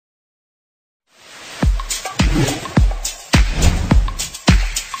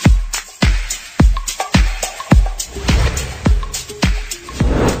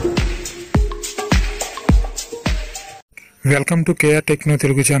Welcome to KR techno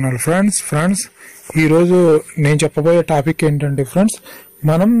Telugu channel friends ఈ రోజు నేను చెప్పబోయే టాపిక్ ఏంటంటే ఫ్రెండ్స్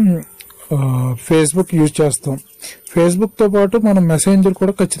మనం ఫేస్బుక్ యూజ్ చేస్తాం. ఫేస్బుక్ తో పాటు మనం మెసెంజర్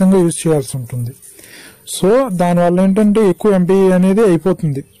కూడా ఖచ్చితంగా యూజ్ చేయాల్సి ఉంటుంది. సో దానివల్ల ఏంటంటే ఎక్కువ ఎంబీ అనేది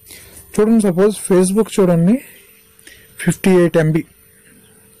అయిపోతుంది. చూడండి, సపోజ్ ఫేస్బుక్ చూడండి 58 MB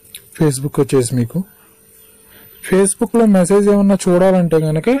ఫేస్బుక్ వచ్చేసి మీకు ఫేస్బుక్లో మెసేజ్ ఏమన్నా చూడాలంటే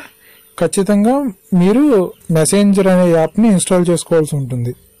కనుక ఖచ్చితంగా మీరు మెసెంజర్ అనే యాప్ని ఇన్స్టాల్ చేసుకోవాల్సి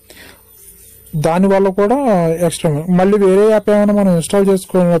ఉంటుంది. దానివల్ల కూడా ఎక్స్ట్రా మళ్ళీ వేరే యాప్ ఏమైనా మనం ఇన్స్టాల్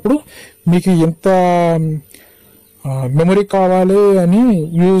చేసుకున్నప్పుడు మీకు ఎంత మెమరీ కావాలి అని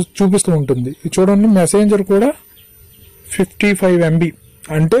చూపిస్తూ ఉంటుంది. చూడండి, మెసెంజర్ కూడా 55 MB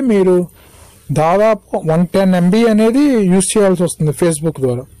అంటే మీరు దాదాపు 110 MB అనేది యూజ్ చేయాల్సి వస్తుంది ఫేస్బుక్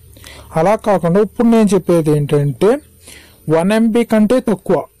ద్వారా. అలా కాకుండా ఇప్పుడు నేను చెప్పేది ఏంటంటే 1 MB కంటే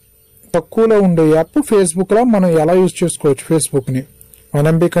తక్కువలో ఉండే యాప్ ఫేస్బుక్లో మనం ఎలా యూజ్ చేసుకోవచ్చు. ఫేస్బుక్ని 1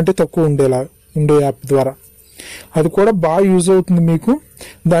 MB కంటే తక్కువ ఉండే యాప్ ద్వారా అది కూడా బాగా యూజ్ అవుతుంది మీకు.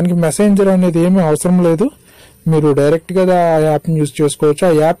 దానికి మెసెంజర్ అనేది ఏమీ అవసరం లేదు, మీరు డైరెక్ట్గా ఆ యాప్ని యూజ్ చేసుకోవచ్చు.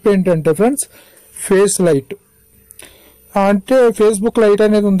 ఆ యాప్ ఏంటంటే ఫ్రెండ్స్ ఫేస్ లైట్. అంటే ఫేస్బుక్ లైట్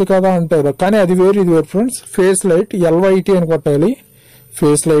అనేది ఉంది కదా అంటారు, కానీ అది వేరు ఇది వేరు ఫ్రెండ్స్. ఫేస్ లైట్ LYT అని కొట్టాలి,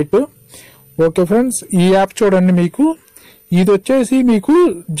 ఫేస్ లైట్. ఓకే ఫ్రెండ్స్, ఈ యాప్ చూడండి, మీకు ఇది వచ్చేసి మీకు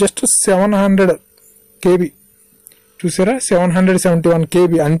జస్ట్ 700 KB చూసారా, 771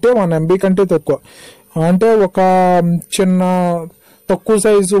 KB అంటే 1 MB కంటే తక్కువ. అంటే ఒక చిన్న తక్కువ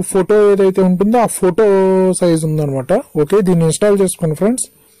సైజు ఫోటో ఏదైతే ఉంటుందో ఆ ఫోటో సైజు ఉందనమాట. ఓకే, దీన్ని ఇన్స్టాల్ చేసుకోండి ఫ్రెండ్స్.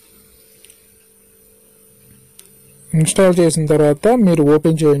 ఇన్స్టాల్ చేసిన తర్వాత మీరు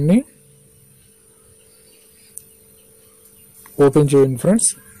ఓపెన్ చేయండి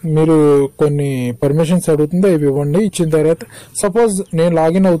ఫ్రెండ్స్. మీరు కొన్ని పర్మిషన్స్ అడుగుతుందో ఇవి ఇవ్వండి. ఇచ్చిన తర్వాత సపోజ్ నేను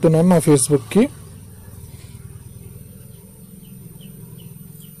లాగిన్ అవుతున్నాను నా ఫేస్బుక్కి.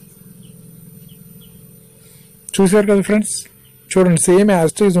 చూసారు కదా ఫ్రెండ్స్, చూడండి సేమ్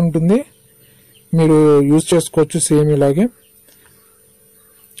యాస్టీజ్ ఉంటుంది, మీరు యూజ్ చేసుకోవచ్చు సేమ్ ఇలాగే.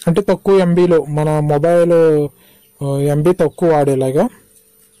 అంటే తక్కువ ఎంబీలో మన మొబైల్ ఎంబీ తక్కువ వాడేలాగా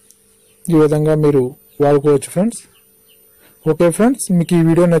ఈ విధంగా మీరు వాడుకోవచ్చు ఫ్రెండ్స్. ఓకే ఫ్రెండ్స్, మీకు ఈ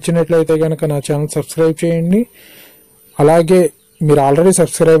వీడియో నచ్చినట్లయితే కనుక నా ఛానల్ సబ్స్క్రైబ్ చేయండి. అలాగే మీరు ఆల్రెడీ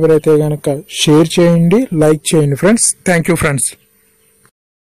సబ్స్క్రైబర్ అయితే కనుక షేర్ చేయండి, లైక్ చేయండి ఫ్రెండ్స్. Thank you friends.